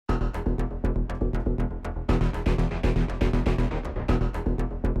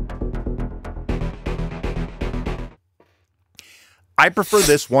I prefer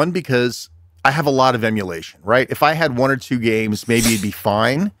this one because I have a lot of emulation, right? If I had 1 or 2 games, maybe it'd be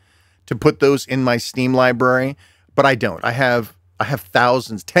fine to put those in my Steam library, but I don't. I have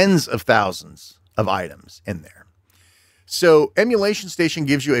thousands, tens of thousands of items in there. So Emulation Station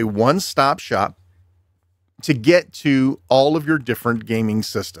gives you a one-stop shop to get to all of your different gaming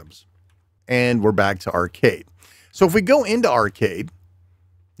systems. And we're back to arcade. So if we go into arcade,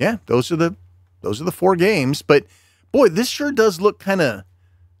 yeah, those are the 4 games, but boy, this sure does look kind of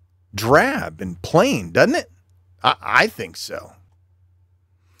drab and plain, doesn't it? I think so.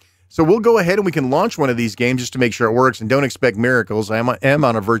 So we'll go ahead and we can launch one of these games just to make sure it works, and don't expect miracles. I am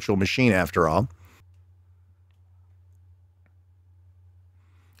on a virtual machine after all.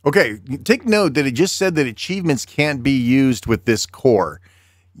 Okay, take note that it just said that achievements can't be used with this core.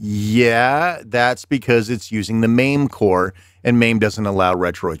 Yeah, that's because it's using the MAME core, and MAME doesn't allow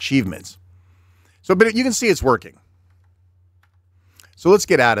retro achievements. So, but you can see it's working. So let's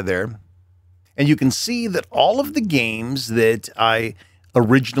get out of there. And you can see that all of the games that I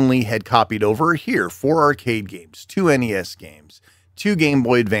originally had copied over are here. 4 arcade games, 2 NES games, 2 Game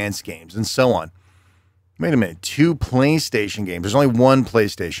Boy Advance games, and so on. Wait a minute, 2 PlayStation games. There's only 1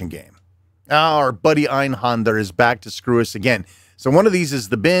 PlayStation game. Oh, our buddy Einhander is back to screw us again. So one of these is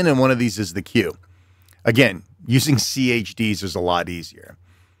the bin and one of these is the queue. Again, using CHDs is a lot easier.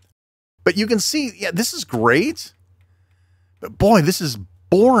 But you can see, yeah, this is great. But boy, this is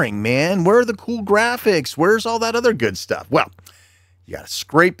boring, man. Where are the cool graphics? Where's all that other good stuff? Well, you got to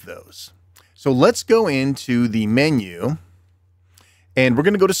scrape those. So let's go into the menu and we're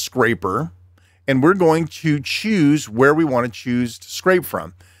going to go to Scraper. And we're going to choose where we want to choose to scrape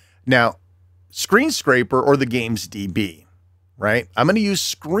from. Now, Screen Scraper or the Games DB, right? I'm going to use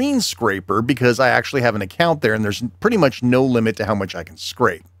Screen Scraper because I actually have an account there and there's pretty much no limit to how much I can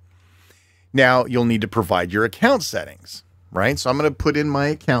scrape. Now, you'll need to provide your account settings, right? So I'm going to put in my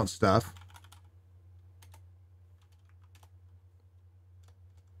account stuff.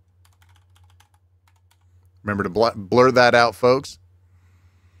 Remember to blur that out, folks.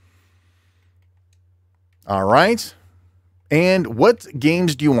 All right. And what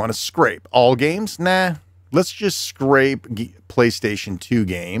games do you want to scrape? All games? Nah. Let's just scrape PlayStation 2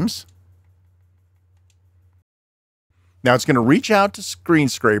 games. Now it's going to reach out to Screen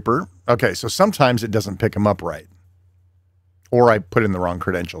Scraper. Okay, so sometimes it doesn't pick them up right. Or I put in the wrong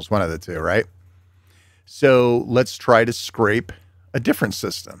credentials, one of the two, right? So let's try to scrape a different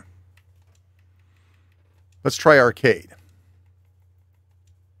system. Let's try arcade.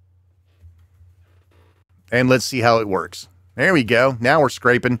 And let's see how it works. There we go. Now we're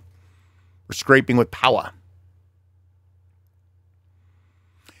scraping. We're scraping with power.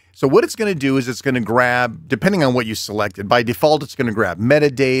 So what it's going to do is it's going to grab, depending on what you selected, by default, it's going to grab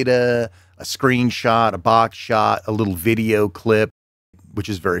metadata, a screenshot, a box shot, a little video clip, which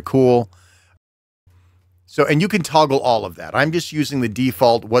is very cool. So, and you can toggle all of that. I'm just using the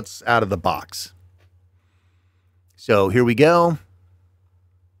default, what's out of the box. So here we go.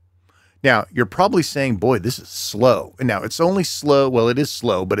 Now, you're probably saying, boy, this is slow. And now, it's only slow. Well, it is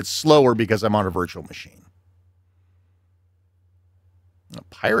slow, but it's slower because I'm on a virtual machine. A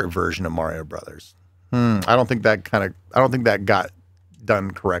pirate version of Mario Brothers. I don't think that got done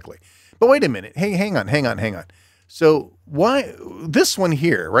correctly. But wait a minute. Hey, hang on. So why this one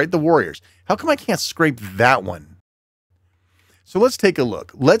here, right? The Warriors. How come I can't scrape that one? So let's take a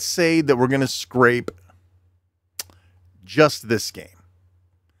look. Let's say that we're going to scrape just this game.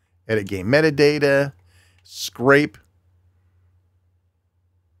 Edit game metadata, scrape.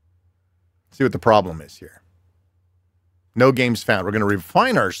 See what the problem is here. No games found. We're going to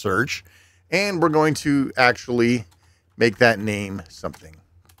refine our search and we're going to actually make that name something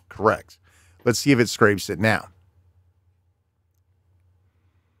correct. Let's see if it scrapes it now.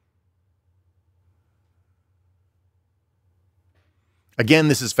 Again,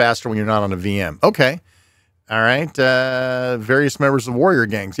 this is faster when you're not on a VM. Okay. All right, various members of warrior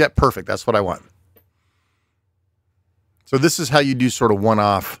gangs. Yep, perfect. That's what I want. So this is how you do sort of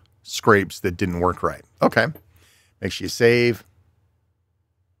one-off scrapes that didn't work right. Okay, make sure you save.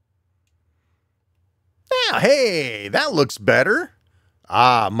 Now, hey, that looks better.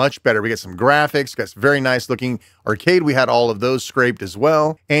 Ah, much better. We got some graphics, got some very nice looking arcade. We had all of those scraped as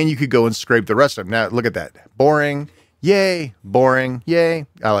well. And you could go and scrape the rest of them. Now, look at that. Boring. Yay. Boring. Yay.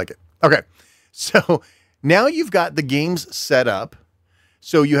 I like it. Okay, so now you've got the games set up,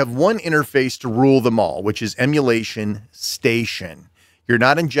 so you have one interface to rule them all, which is Emulation Station. You're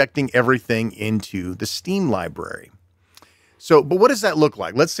not injecting everything into the Steam library. So, but what does that look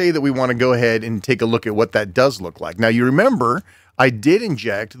like? Let's say that we want to go ahead and take a look at what that does look like. Now, you remember, I did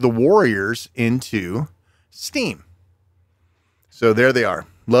inject the Warriors into Steam. So there they are.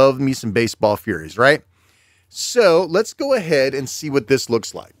 Love me some Baseball Furies, right? So let's go ahead and see what this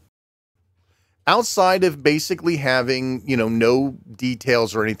looks like. Outside of basically having, no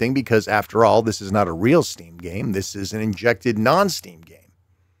details or anything, because after all, this is not a real Steam game. This is an injected non-Steam game.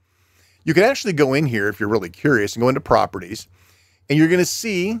 You can actually go in here if you're really curious and go into properties, and you're going to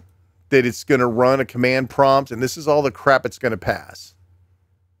see that it's going to run a command prompt, and this is all the crap it's going to pass.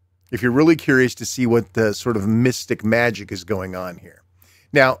 If you're really curious to see what the sort of mystic magic is going on here.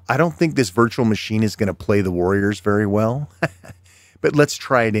 Now, I don't think this virtual machine is going to play the Warriors very well, but let's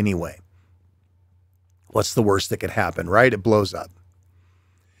try it anyway. What's the worst that could happen, right? It blows up.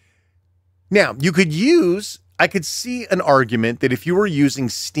 Now, I could see an argument that if you were using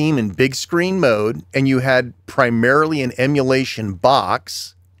Steam in big screen mode and you had primarily an emulation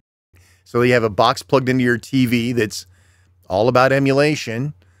box, so you have a box plugged into your TV that's all about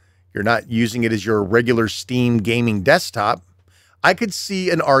emulation, you're not using it as your regular Steam gaming desktop, I could see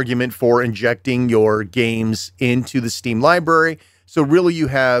an argument for injecting your games into the Steam library. So really you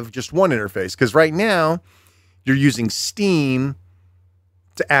have just one interface, because right now you're using Steam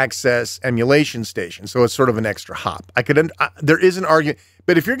to access Emulation Station. So it's sort of an extra hop. There is an argument,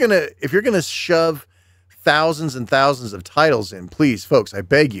 but if you're gonna shove thousands and thousands of titles in, please, folks, I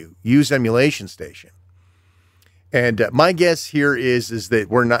beg you, use Emulation Station. And my guess here is that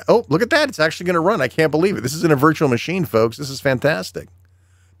we're not, oh, look at that. It's actually going to run. I can't believe it. This is in a virtual machine, folks. This is fantastic.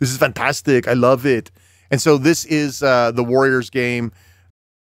 This is fantastic. I love it. And so this is the Warriors game.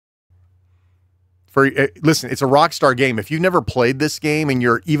 Listen, it's a Rockstar game. If you've never played this game and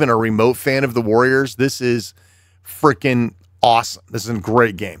you're even a remote fan of the Warriors, this is freaking awesome. This is a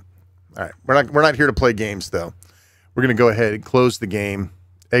great game. All right, we're not here to play games, though. We're going to go ahead and close the game,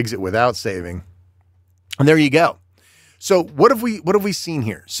 exit without saving. And there you go. So what have we seen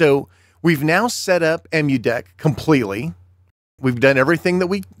here? So we've now set up EmuDeck completely. We've done everything that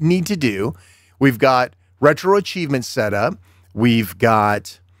we need to do. We've got retro achievements set up. We've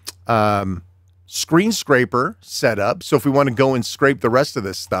got screen scraper set up. So if we want to go and scrape the rest of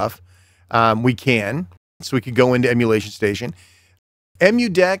this stuff, we can. So we could go into Emulation Station.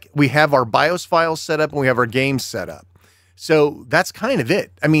 EmuDeck, we have our BIOS files set up and we have our games set up. So that's kind of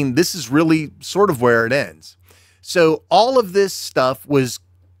it. I mean, this is really sort of where it ends. So all of this stuff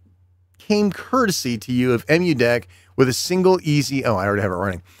came courtesy to you of EmuDeck with a single easy, oh, I already have it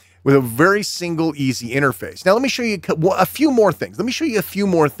running, with a very single easy interface. Now let me show you a few more things. Let me show you a few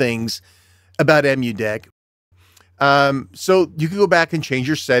more things about EmuDeck. So you can go back and change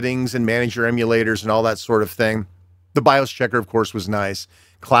your settings and manage your emulators and all that sort of thing. The BIOS checker, of course, was nice.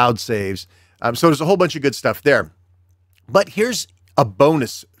 Cloud saves. So there's a whole bunch of good stuff there. But here's a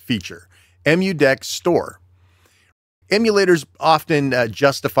bonus feature, EmuDeck Store. Emulators often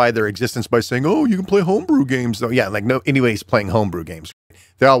justify their existence by saying, oh, you can play homebrew games. So yeah, like anybody's playing homebrew games.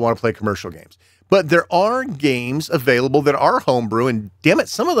 They all want to play commercial games. But there are games available that are homebrew, and damn it,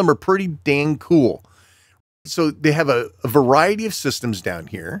 some of them are pretty dang cool. So they have a variety of systems down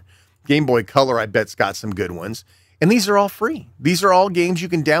here. Game Boy Color, I bet's got some good ones. And these are all free. These are all games you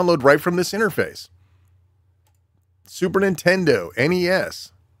can download right from this interface. Super Nintendo,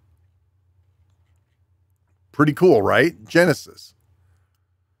 NES. Pretty cool, right? Genesis.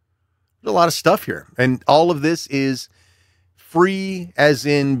 There's a lot of stuff here. And all of this is free as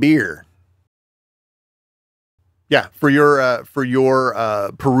in beer. Yeah, for your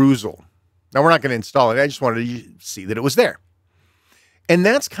perusal. Now, we're not going to install it. I just wanted to see that it was there. And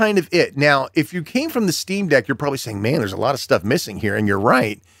that's kind of it. Now, if you came from the Steam Deck, you're probably saying, man, there's a lot of stuff missing here. And you're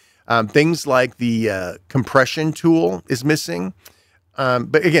right. Things like the compression tool is missing.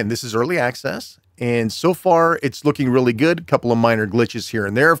 But again, this is early access. And so far, it's looking really good. A couple of minor glitches here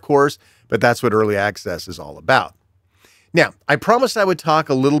and there, of course. But that's what early access is all about. Now, I promised I would talk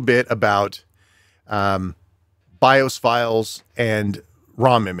a little bit about BIOS files and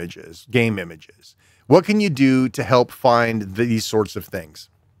ROM images, game images. What can you do to help find these sorts of things?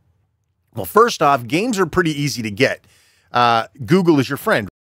 Well, first off, games are pretty easy to get. Google is your friend.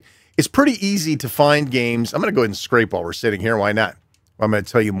 It's pretty easy to find games. I'm going to go ahead and scrape while we're sitting here. Why not? Well, I'm going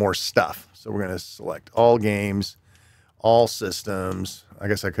to tell you more stuff. So we're going to select all games, all systems. I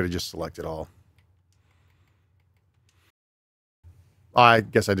guess I could have just selected all. I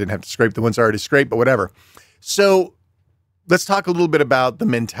guess I didn't have to scrape the ones I already scraped, but whatever. So let's talk a little bit about the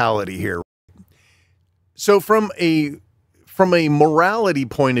mentality here. So from a morality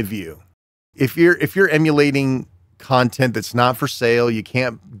point of view, if you're emulating content that's not for sale, you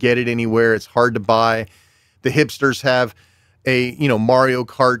can't get it anywhere, it's hard to buy. The hipsters have a, Mario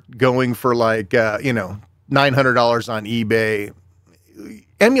Kart going for like, $900 on eBay.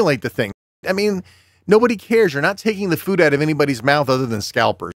 Emulate the thing. I mean, Nobody cares. You're not taking the food out of anybody's mouth other than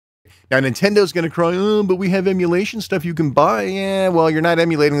scalpers. Now, Nintendo's going to cry, oh, but we have emulation stuff you can buy. Yeah, well, you're not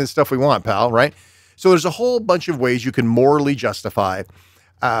emulating the stuff we want, pal, right? So there's a whole bunch of ways you can morally justify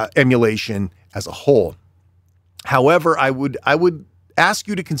emulation as a whole. However, I would ask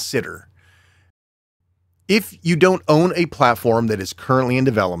you to consider, if you don't own a platform that is currently in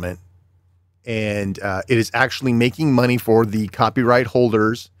development and it is actually making money for the copyright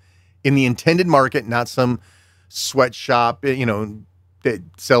holders in the intended market, not some sweatshop, you know, that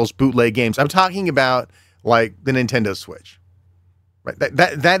sells bootleg games. I'm talking about like the Nintendo Switch, right?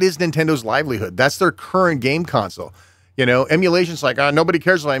 That is Nintendo's livelihood. That's their current game console. You know, emulation's like, nobody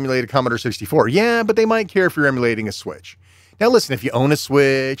cares if I emulate a Commodore 64. Yeah, but they might care if you're emulating a Switch. Now, listen, if you own a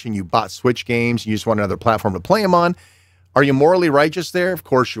Switch and you bought Switch games, and you just want another platform to play them on, are you morally righteous there? Of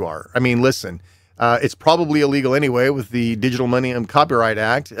course you are. I mean, listen, it's probably illegal anyway with the Digital Millennium Copyright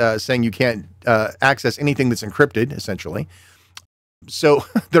Act saying you can't access anything that's encrypted, essentially. So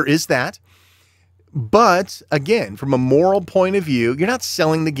there is that. But again, from a moral point of view, you're not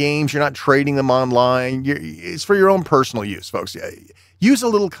selling the games. You're not trading them online. It's for your own personal use, folks. Use a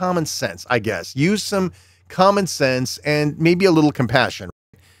little common sense, I guess. Use some common sense and maybe a little compassion.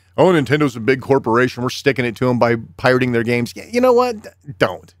 Oh, Nintendo's a big corporation. We're sticking it to them by pirating their games. You know what?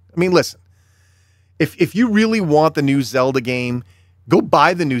 Don't. I mean, listen. If you really want the new Zelda game, go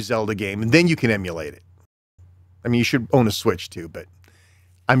buy the new Zelda game, and then you can emulate it. I mean, you should own a Switch too, but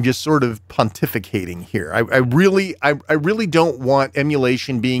I'm just sort of pontificating here. I really don't want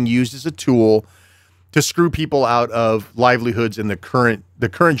emulation being used as a tool to screw people out of livelihoods in the current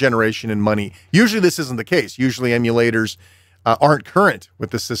generation and money. Usually this isn't the case. Usually emulators aren't current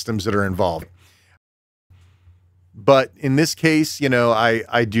with the systems that are involved. But in this case, you know,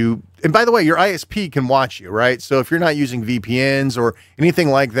 I do. And by the way, your ISP can watch you, right? So if you're not using VPNs or anything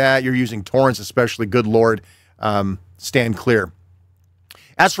like that, you're using torrents especially, good Lord, stand clear.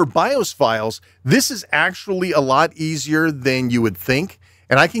 As for BIOS files, this is actually a lot easier than you would think.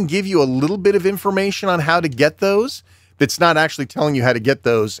 And I can give you a little bit of information on how to get those that's not actually telling you how to get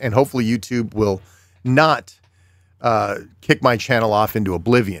those. And hopefully YouTube will not kick my channel off into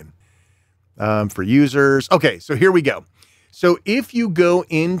oblivion for users. Okay, so here we go. So if you go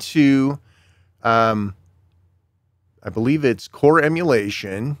into, I believe it's core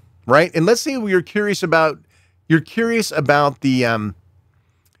emulation, right? And let's say you're curious about the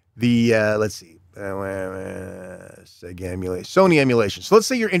let's see, Sega emulation, Sony emulation. So let's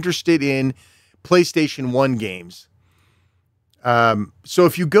say you're interested in PlayStation 1 games. So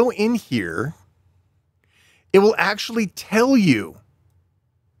if you go in here, it will actually tell you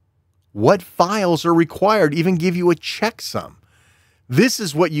what files are required, even give you a checksum. This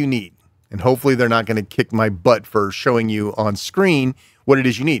is what you need. And hopefully they're not going to kick my butt for showing you on screen what it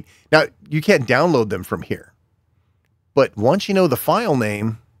is you need. Now, you can't download them from here. But once you know the file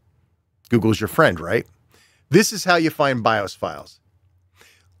name, Google's your friend, right? This is how you find BIOS files.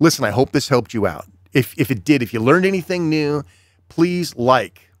 Listen, I hope this helped you out. If it did, if you learned anything new, please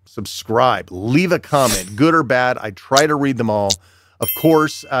like, subscribe, leave a comment, good or bad. I try to read them all. Of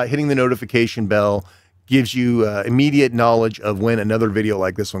course, hitting the notification bell gives you immediate knowledge of when another video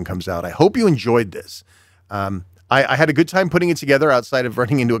like this one comes out. I hope you enjoyed this. I had a good time putting it together outside of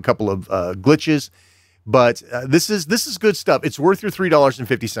running into a couple of glitches. But this is good stuff. It's worth your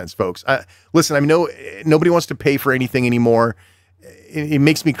 $3.50, folks. Listen, I know nobody wants to pay for anything anymore. It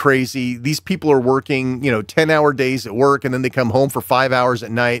makes me crazy. These people are working, 10-hour days at work, and then they come home for 5 hours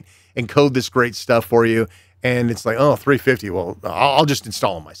at night and code this great stuff for you. And it's like, oh, $3.50. Well, I'll just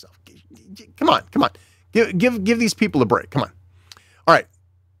install them myself. Come on. Give these people a break. Come on. All right.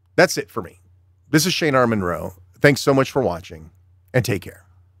 That's it for me. This is Shane R. Monroe. Thanks so much for watching, and take care.